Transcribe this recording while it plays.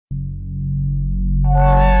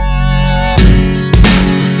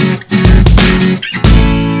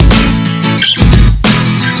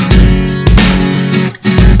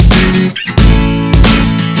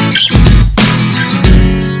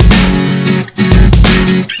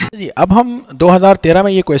जी अब हम 2013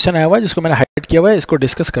 में ये क्वेश्चन आया हुआ है जिसको मैंने हाईलाइट किया हुआ है, इसको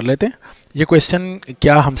डिस्कस कर लेते हैं। ये क्वेश्चन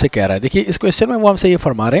क्या हमसे कह रहा है, देखिए इस क्वेश्चन में वो हमसे ये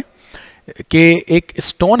फरमा रहे हैं कि एक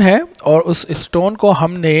स्टोन है और उस स्टोन को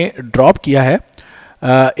हमने ड्रॉप किया है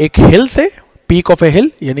एक हिल से, पीक ऑफ ए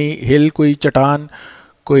हिल, यानी हिल कोई चट्टान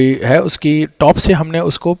कोई है उसकी टॉप से हमने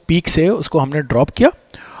उसको, पीक से उसको हमने ड्रॉप किया।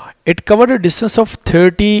 It covered a distance of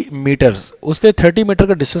 30 metres, उसने 30 मीटर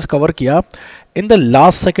का डिस्टेंस कवर किया in the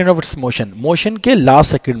last second of its motion, motion के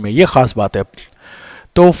लास्ट सेकेंड में, ये खास बात है।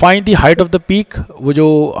 तो find the height of the peak, वो जो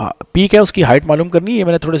पीक है उसकी हाइट मालूम करनी है।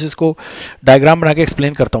 मैंने थोड़े से इसको डायग्राम बना के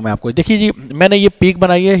एक्सप्लेन करता हूँ मैं आपको। देखिए जी, मैंने ये पीक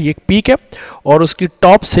बनाई है, ये एक पीक है और उसकी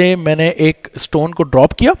टॉप से मैंने एक स्टोन को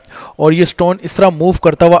ड्रॉप किया और ये स्टोन इस तरह मूव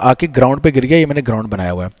करता हुआ आके ग्राउंड पे गिर गया। ये मैंने ग्राउंड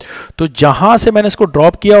बनाया हुआ है। तो जहाँ से मैंने इसको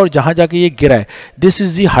ड्रॉप किया और जहाँ जाके ये गिरा है, this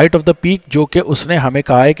is the height of the peak, जो कि उसने हमें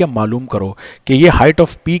कहा है कि मालूम करो कि ये हाइट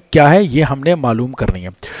ऑफ पीक क्या है, ये हमने मालूम करनी है।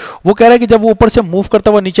 वो कह रहा है कि जब वो ऊपर से मूव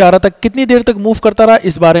करता हुआ नीचे आ रहा था, कितनी देर तक मूव करता रहा,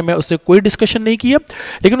 इस बारे में उससे कोई डिस्कशन नहीं किया,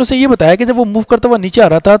 लेकिन उसने ये बताया कि जब वो मूव करता हुआ नीचे आ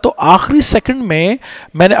रहा था तो आखिरी सेकंड में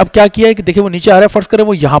मैंने अब क्या किया है कि देखिए वो नीचे आ रहा है, फर्ज करें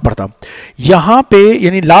वो यहां पर था, यहां पे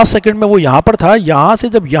यानी लास्ट सेकंड में वो यहां पर था, यहां से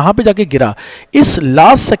जब यहां पे जाके गिरा, इस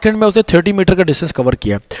लास्ट सेकंड में उसने 30 मीटर का डिस्टेंस कवर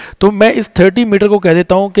किया। तो मैं इस 30 मीटर को कह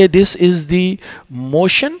देता हूं कि this is the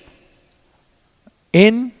motion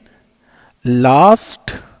in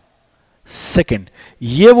last second,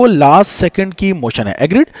 ये वो लास्ट सेकंड की मोशन है।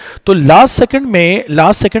 एग्रीड? तो लास्ट सेकंड में,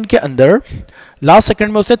 लास्ट सेकंड के अंदर, लास्ट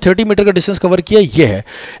सेकंड में उसने 30 मीटर का डिस्टेंस कवर किया, ये है।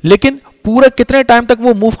 लेकिन पूरा कितने टाइम तक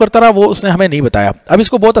वो मूव करता रहा वो उसने हमें नहीं बताया। अब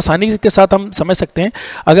इसको बहुत आसानी के साथ हम समझ सकते हैं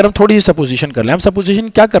अगर हम थोड़ी सी सपोजिशन कर लें। हम सपोजिशन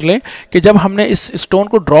क्या कर लें कि जब हमने इस स्टोन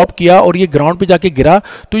को ड्रॉप किया और ये ग्राउंड पे जाके गिरा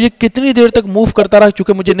तो ये कितनी देर तक मूव करता रहा,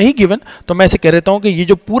 चूंकि मुझे नहीं गिवन तो मैं इसे कह देता हूं कि ये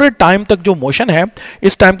जो पूरे टाइम तक जो मोशन है,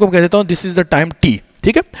 इस टाइम को कह देता हूं this is the time T.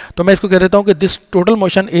 ठीक है, तो मैं इसको कह देता हूं कि this total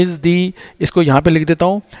motion is the, इसको यहां पे लिख देता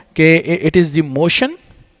हूं कि it is the motion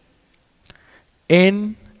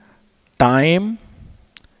in time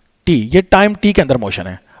T, ये टाइम टी के अंदर मोशन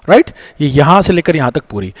है, राइट? ये यहां से लेकर यहां तक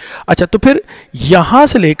पूरी। अच्छा, तो फिर यहां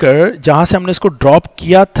से लेकर जहां से हमने इसको ड्रॉप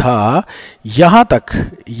किया था यहां तक,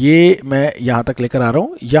 ये मैं यहां तक लेकर आ रहा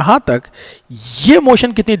हूं, यहां तक ये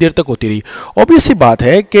मोशन कितनी देर तक होती रही? ऑब्वियस सी बात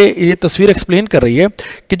है कि ये तस्वीर एक्सप्लेन कर रही है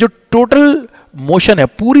कि जो टोटल मोशन है,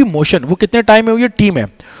 पूरी मोशन, वो कितने टाइम में हुई है? टी में,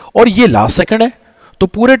 और ये लास्ट सेकंड है। तो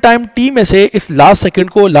पूरे टाइम टी में से इस लास्ट सेकंड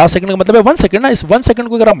को, लास्ट सेकंड का मतलब है 1 सेकंड ना, इस 1 सेकंड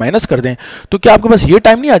को अगर आप माइनस कर दें तो क्या आपके पास ये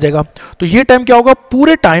टाइम नहीं आ जाएगा? तो ये टाइम क्या होगा?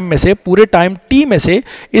 पूरे टाइम में से, पूरे टाइम टी में से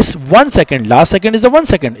इस 1 second, last second is the 1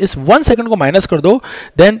 second, इस 1 सेकंड को माइनस कर दो,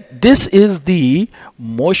 then this is the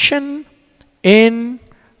motion in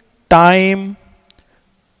time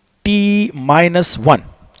T minus 1।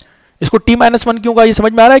 इसको t माइनस 1 क्यों कहा, ये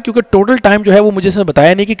समझ में आ रहा है? क्योंकि टोटल टाइम जो है वो मुझे इसने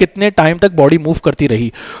बताया नहीं कि कितने टाइम तक बॉडी मूव करती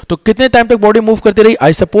रही। तो कितने टाइम तक बॉडी मूव करती रही?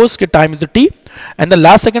 आई सपोज कि time is the t and the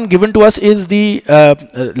last second given to us is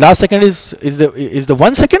the last second is the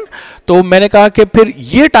 1 second. तो मैंने कहा कि फिर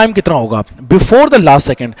ये टाइम कितना होगा बिफोर द लास्ट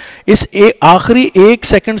सेकंड, इस आखिरी 1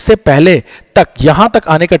 सेकंड से पहले तक, यहां तक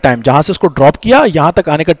आने का टाइम, जहां से उसको ड्रॉप किया यहां तक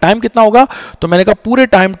आने का टाइम कितना होगा? तो मैंने कहा पूरे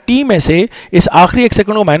टाइम t में से इस आखिरी 1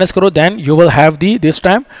 सेकंड को माइनस करो, then you will have this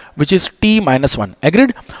time which is t minus 1।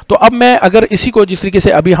 Agreed? तो अब मैं अगर इसी को जिस तरीके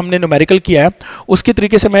से अभी हमने न्यूमेरिकल किया है उसकी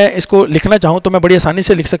तरीके से मैं इसको लिखना चाहूं तो मैं बड़ी आसानी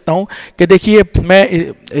से लिख सकता हूं कि देखिए,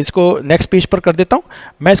 मैं इसको नेक्स्ट पेज पर कर देता हूं।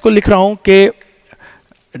 मैं इसको लिख रहा हूं कि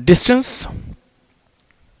distance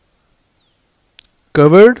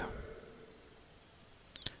covered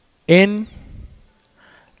in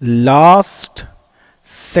last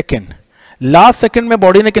second, last second में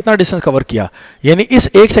बॉडी ने कितना डिस्टेंस कवर किया, यानी इस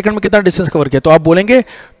 1 सेकेंड में कितना डिस्टेंस कवर किया। तो आप बोलेंगे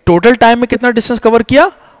टोटल टाइम में कितना डिस्टेंस कवर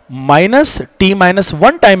किया माइनस t माइनस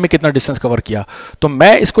 1 टाइम में कितना डिस्टेंस कवर किया। तो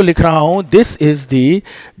मैं इसको लिख रहा हूं this is the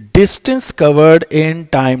distance covered in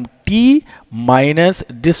time t minus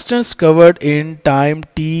distance covered in time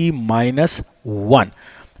t minus 1।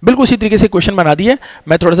 बिल्कुल उसी तरीके से क्वेश्चन बना दिए।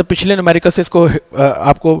 मैं थोड़ा सा पिछले न्यूमेरिकल से इसको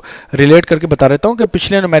आपको रिलेट करके बता देता हूं कि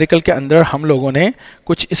पिछले न्यूमेरिकल के अंदर हम लोगों ने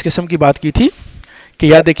कुछ इस किस्म की बात की थी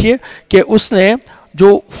कि याद देखिए कि उसने जो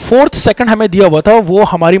 4th सेकंड हमें दिया हुआ था वो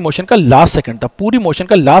हमारी मोशन का लास्ट सेकंड था, पूरी मोशन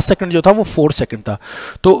का लास्ट सेकंड जो था वो 4th सेकंड था।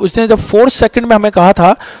 तो उसने जब 4th सेकंड में हमें कहा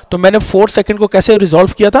था तो मैंने 4th सेकंड को कैसे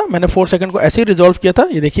रिजॉल्व किया था? मैंने 4th सेकंड को ऐसे ही रिजॉल्व किया था।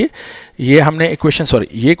 ये देखिए, ये हमने इक्वेशन, सॉरी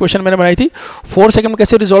ये इक्वेशन मैंने बनाई थी। 4th सेकंड में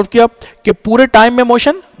कैसे रिजॉल्व किया कि पूरे टाइम में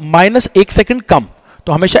मोशन माइनस 1 सेकंड कम,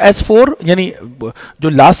 तो हमेशा S4 यानी जो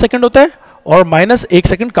लास्ट सेकंड होता है और माइनस 1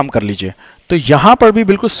 सेकंड कम कर लीजिए। तो यहां पर भी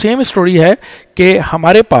बिल्कुल सेम स्टोरी है कि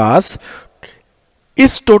हमारे पास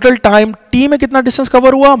इस टोटल टाइम t में कितना डिस्टेंस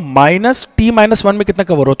कवर हुआ माइनस t माइनस 1 में कितना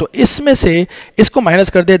कवर हुआ, तो इसमें से इसको माइनस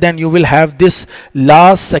कर दे, then you will have this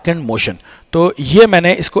last second motion. तो ये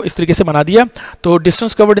मैंने इसको इस तरीके से बना दिया। तो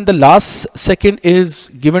distance covered in the last second is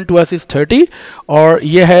given to us is 30, और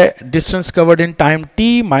ये है distance covered in time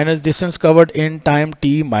t minus distance covered in time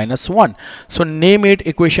t minus 1। So name it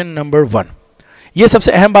equation number 1। ये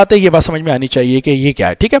सबसे अहम बात है, ये बात समझ में आनी चाहिए कि ये क्या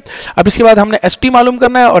है, ठीक है। अब इसके बाद हमने एस टी मालूम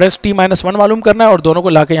करना है और एस टी माइनस 1 मालूम करना है और दोनों को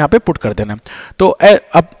लाके यहाँ पे पुट कर देना है। तो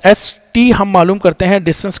अब एस टी हम मालूम करते हैं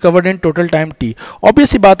distance covered in total time T. Obvious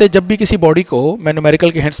सी बात है, जब भी किसी बॉडी को, मैं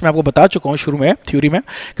न्यूमेरिकल के हिंट्स में आपको बता चुका हूँ शुरू में थ्योरी में,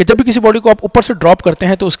 कि जब भी किसी बॉडी को आप ऊपर से ड्रॉप करते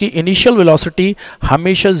हैं तो उसकी इनिशियल वेलोसिटी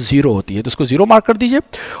हमेशा जीरो होती है, तो उसको जीरो मार्क कर दीजिए।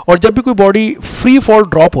 और जब भी कोई बॉडी फ्री फॉल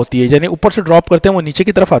ड्रॉप होती है, यानी ऊपर से ड्रॉप करते हैं वो नीचे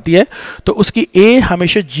की तरफ आती है, तो उसकी ए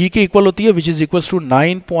हमेशा जी के इक्वल होती है, which is equal to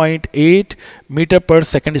 9.8 metre पर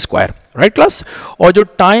सेकेंड स्क्वायर, राइट क्लास। और जो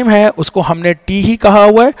टाइम है उसको हमने टी ही कहा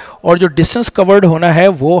हुआ है, और जो डिस्टेंस कवर्ड होना है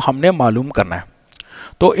वो हमने मालूम करना है।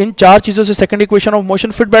 तो इन चार चीजों से second equation of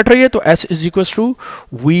motion fit बैठ रही है। तो s is equal to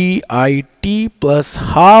we I T plus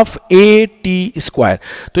half A T square.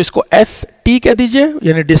 तो इसको एस टी कह दीजिए,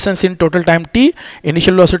 यानी distance in total time T,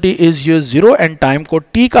 initial velocity is your zero and time को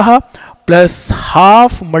टी कहा, प्लस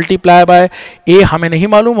हाफ मल्टीप्लाई बाय ए हमें नहीं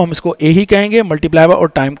मालूम, हम इसको ए ही कहेंगे, मल्टीप्लाई बाय और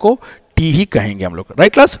टाइम को टी ही कहेंगे हम लोग,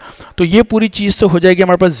 राइट क्लास। तो ये पूरी चीज तो हो जाएगी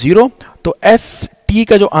हमारे पास जीरो। तो एस टी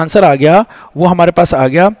का जो आंसर आ गया वो हमारे पास आ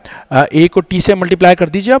गया, ए को टी से मल्टीप्लाई कर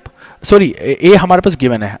दीजिए आप, सॉरी ए हमारे पास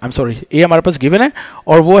गिवन है, आई एम सॉरी, ए हमारे पास गिवन है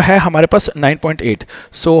और वो है हमारे पास 9.8।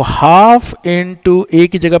 सो हाफ इनटू ए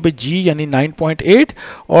की जगह पे जी यानी 9.8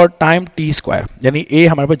 और टाइम टी स्क्वायर, यानी ए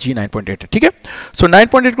हमारे पास जी 9.8 है, ठीक है। सो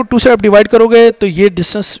 9.8 को 2 से आप डिवाइड करोगे तो ये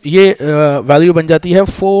डिस्टेंस, ये वैल्यू बन जाती है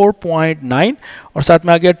 4.9 और साथ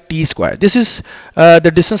में आ गया T square. This is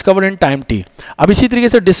the distance cover in time T. अब इसी तरीके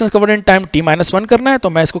से distance cover in time T minus 1 करना है, तो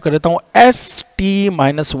मैं इसको कर देता हूं S T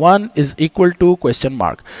minus 1 is equal to question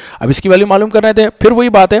mark. अब इसकी वैल्यू मालूम कर रहे थे, फिर वही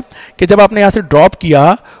बात है कि जब आपने यहां से ड्रॉप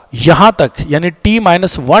किया यहां तक, यानी t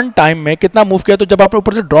माइनस 1 टाइम में कितना मूव किया, तो जब आप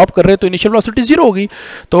ऊपर से ड्रॉप कर रहे हैं तो इनिशियल वेलोसिटी जीरो होगी।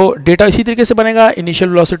 तो डेटा इसी तरीके से बनेगा, इनिशियल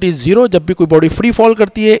वेलोसिटी जीरो जब भी कोई बॉडी फ्री फॉल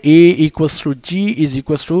करती है, a equals to g is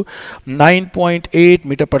equals to 9.8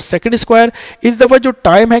 metre पर सेकेंड स्क्वायर। इस दफा जो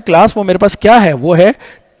टाइम है क्लास वो मेरे पास क्या है, वो है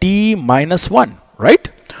t माइनस 1, राइट।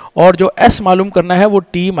 और जो s मालूम करना है वो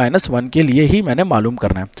t माइनस 1 के लिए ही मैंने मालूम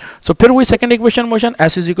करना है। सो फिर वही second equation motion,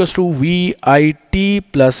 s is equals to we I T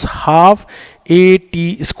plus half A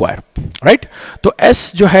T square, right. तो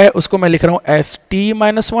s जो है उसको मैं लिख रहा हूं S T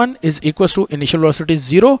minus 1 is equals to initial velocity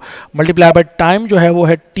zero multiply by time जो है वो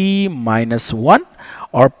है t माइनस 1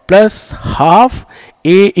 और plus half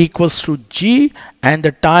a equals to g and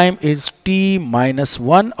the time is t minus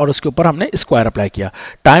 1 और उसके ऊपर हमने स्क्वायर अप्लाई किया।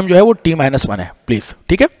 टाइम जो है वो t माइनस 1 है प्लीज,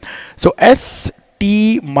 ठीक है। सो s t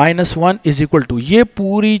minus 1 is equal to, ये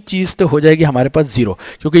पूरी चीज तो हो जाएगी हमारे पास जीरो,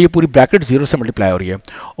 क्योंकि ये पूरी ब्रैकेट जीरो से मल्टीप्लाई हो रही है।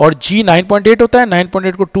 और g 9.8 होता है,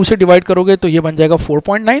 9.8 को 2 से डिवाइड करोगे तो ये बन जाएगा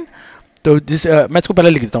 4.9। तो दिस मैं इसको पहले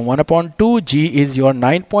लिख देता हूँ, 1/2 g is your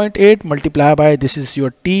 9.8 multiply by this is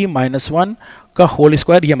your t minus 1 का होल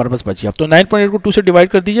स्क्वायर, ये हमारे पास बच गया। तो 9.8 को 2 से डिवाइड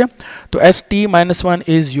कर दीजिए, तो S T minus 1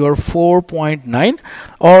 is your 4.9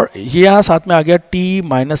 और ये यहाँ साथ में आ गया t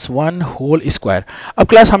माइनस 1 होल स्क्वायर। अब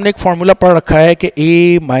क्लास हमने एक फॉर्मूला पढ़ रखा है कि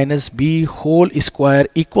a minus B whole square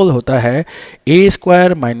equal होता है a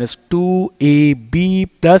square minus 2ab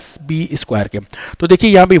plus B square के। तो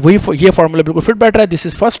देखिए यहाँ भी वही ये फॉर्मूला बिल्कुल फिट बैठ रहा है, this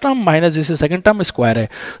is first term minus this is second term square है।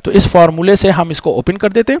 तो इस फॉर्मूले से हम इसको ओपन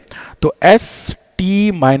कर देते हैं, तो s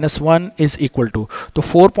t minus 1 is equal to, तो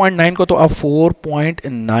 4.9 को तो आप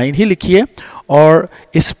 4.9 ही लिखिए और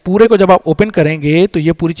इस पूरे को जब आप ओपन करेंगे तो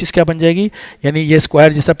ये पूरी चीज़ क्या बन जाएगी, यानी ये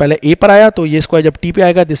स्क्वायर जैसा पहले a पर आया तो ये स्क्वायर जब t पे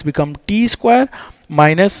आएगा this become t square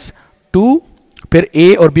minus 2, फिर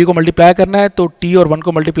a और b को मल्टीप्लाई करना है तो t और 1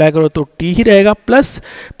 को मल्टीप्लाई करो तो t ही रहेगा, प्लस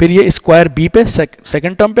फिर ये स्क्वायर b पे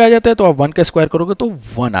सेकंड टर्म पे आ जाता है तो आप 1 का स्क्वायर करोगे तो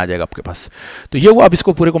 1 आ जाएगा आपके पास। तो ये वो, आप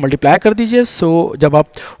इसको पूरे को मल्टीप्लाई कर दीजिए। सो जब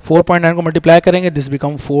आप 4.9 को मल्टीप्लाई करेंगे this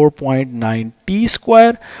become 4.9 t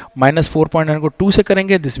square minus 4.9 को 2 से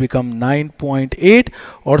करेंगे दिस बिकम 9.8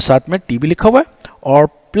 और साथ में t भी लिखा हुआ है, और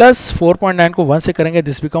प्लस 4.9 को 1 से करेंगे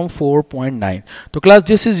दिस बिकम 4.9। तो class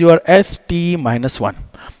this is your S T minus 1।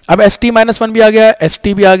 अब एस टी माइनस 1 भी आ गया, एस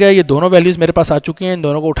टी भी आ गया, ये दोनों वैल्यूज मेरे पास आ चुकी हैं। इन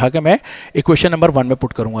दोनों को उठा के मैं इक्वेशन नंबर 1 में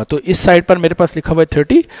पुट करूंगा। तो इस साइड पर मेरे पास लिखा हुआ है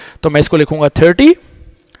 30, तो मैं इसको लिखूंगा 30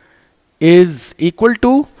 इज इक्वल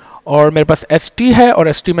टू, और मेरे पास एस टी है और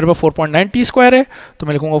एस टी मेरे पास 4.9 टी स्क्वायर है, तो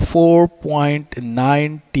मैं लिखूंगा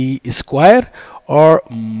 4.9 टी स्क्वायर और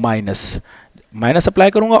माइनस अप्लाई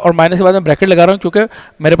करूंगा, और माइनस के बाद मैं ब्रैकेट लगा रहा हूं क्योंकि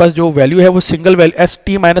मेरे पास जो वैल्यू है वो single value, S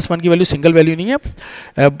T minus 1 की वैल्यू सिंगल वैल्यू नहीं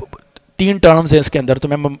है, 3 टर्म्स हैं इसके अंदर, तो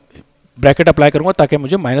मैं ब्रैकेट अप्लाई करूंगा ताकि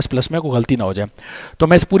मुझे माइनस प्लस में कोई गलती ना हो जाए। तो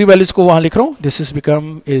मैं इस पूरी वैल्यूज को वहां लिख रहा हूँ। This is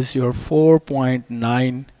become is your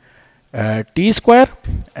 4.9 t square,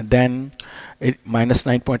 and then minus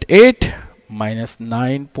 9.8 minus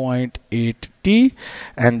 9.8 t,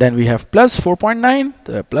 and then we have plus 4.9,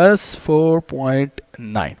 plus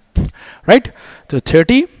 4.9, right? So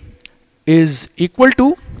 30 is equal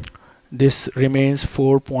to, this remains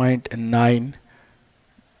 4.9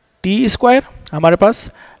 t square हमारे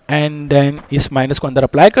पास, एंड देन इस माइनस को अंदर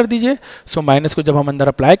apply कर दीजिए। So minus को जब हम अंदर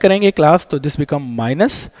अप्लाई करेंगे क्लास, तो this become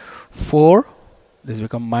minus 4, this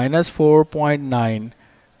become minus 4.9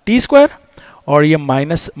 T square, और ये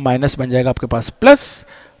माइनस माइनस बन जाएगा आपके पास प्लस,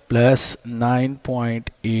 प्लस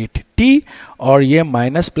 9.8 टी, और ये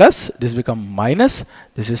minus plus, this become minus,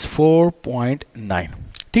 this is 4.9।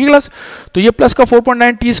 ठीक है क्लास? तो ये प्लस का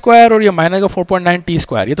 4.9 टी स्क्वायर और ये माइनस का 4.9 टी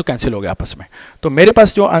स्क्वायर, ये तो कैंसिल हो गया आपस में। तो मेरे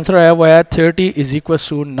पास जो आंसर आया वो आया 30 is equal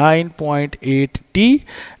to 9.8 T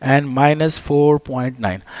and minus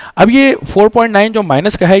 4.9। अब ये 4.9 जो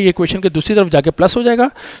माइनस का है, ये इक्वेशन के दूसरी तरफ जाके प्लस हो जाएगा।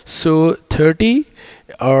 सो 30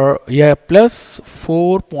 और यह plus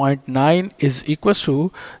 4.9 is equal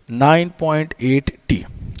to 9.8 T,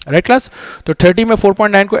 right class? तो 30 में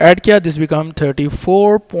 4.9 को ऐड किया, this become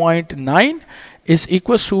 34.9 is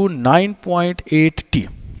equals to 9.8 t।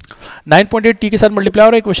 9.8 t के साथ मल्टीप्लाई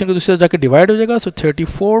हो रहा है, क्वेश्चन के दूसरी तरफ जाकर डिवाइड हो जाएगा। सो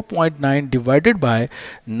 34.9 divided by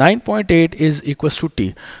 9.8 is equals to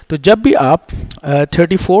t। तो जब भी आप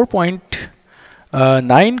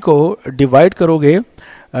 34.9 को डिवाइड करोगे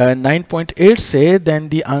 9.8 से, then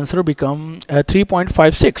the answer become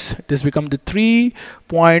 3.56, this become the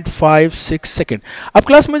 3.56 second. अब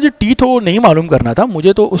क्लास में जो t तो नहीं मालूम करना था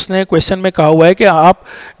मुझे, तो उसने क्वेश्चन में कहा हुआ है कि आप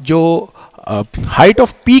जो हाइट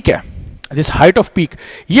ऑफ पीक है, दिस हाइट ऑफ पीक,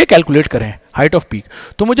 ये कैलकुलेट करें, हाइट ऑफ पीक।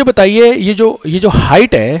 तो मुझे बताइए ये जो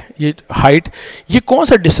हाइट है, ये हाइट, ये कौन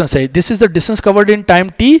सा डिस्टेंस है? This is the distance covered in time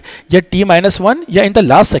t, या t-1, या in the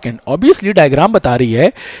last second? Obviously diagram बता रही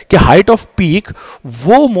है कि हाइट ऑफ पीक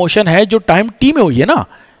वो मोशन है जो टाइम t में हुई है ना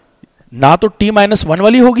तो t-1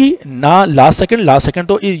 वाली होगी, ना लास्ट सेकंड,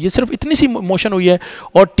 तो ये सिर्फ इतनी सी मोशन हुई है,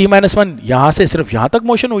 और t-1 यहाँ से सिर्फ यहाँ तक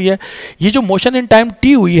मोशन हुई है। ये जो मोशन इन टाइम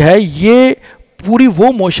t हुई है, ये पूरी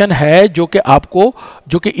वो मोशन है जो कि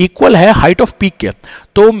इक्वल है हाइट ऑफ पीक के।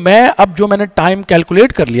 तो मैं अब जो मैंने टाइम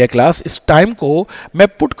कैलकुलेट कर लिया क्लास, इस टाइम को मैं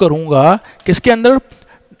पुट करूंगा किसके अंदर?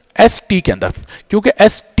 एस टी के अंदर, क्योंकि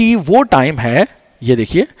एस टी वो टाइम है, ये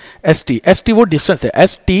देखिए एस टी वो डिस्टेंस है,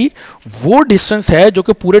 एस टी वो डिस्टेंस है जो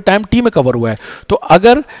कि पूरे टाइम टी में कवर हुआ है। तो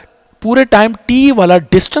अगर पूरे टाइम टी वाला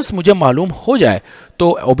डिस्टेंस मुझे मालूम हो जाए,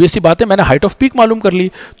 तो ऑब्वियसली बात है मैंने हाइट ऑफ पीक मालूम कर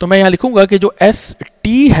ली। तो मैं यहां लिखूंगा कि जो एस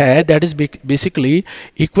टी है, that is basically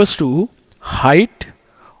equals to height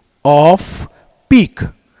off peak.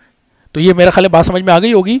 तो ये मेरा ख्याल है बात समझ में आ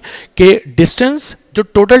गई होगी कि डिस्टेंस जो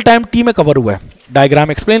टोटल टाइम टी में कवर हुआ है,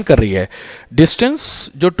 डायग्राम एक्सप्लेन कर रही है, डिस्टेंस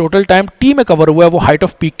जो टोटल टाइम टी में कवर हुआ है वो हाइट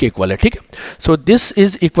ऑफ पीक के इक्वल है। ठीक है? So this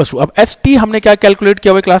is equal to, अब एस टी हमने क्या कैलकुलेट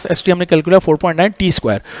किया हुआ है क्लास? एस टी हमने कैलकुलेट 4.9 टी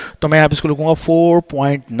स्क्वायर। तो मैं यहाँ पे इसको लिखूंगा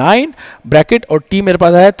 4.9 ब्रैकेट, और टी मेरे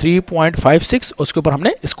पास आया 3.56, उसके ऊपर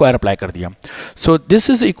हमने स्क्वायर अप्लाई कर दिया। So this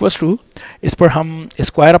is equal to, इस पर हम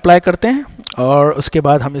स्क्वायर अप्लाई करते हैं और उसके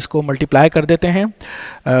बाद हम इसको मल्टीप्लाई कर देते हैं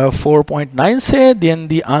 4.9 से, then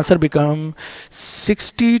the answer become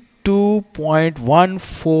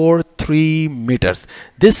 62.143 meters.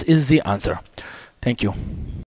 This is the answer. Thank you.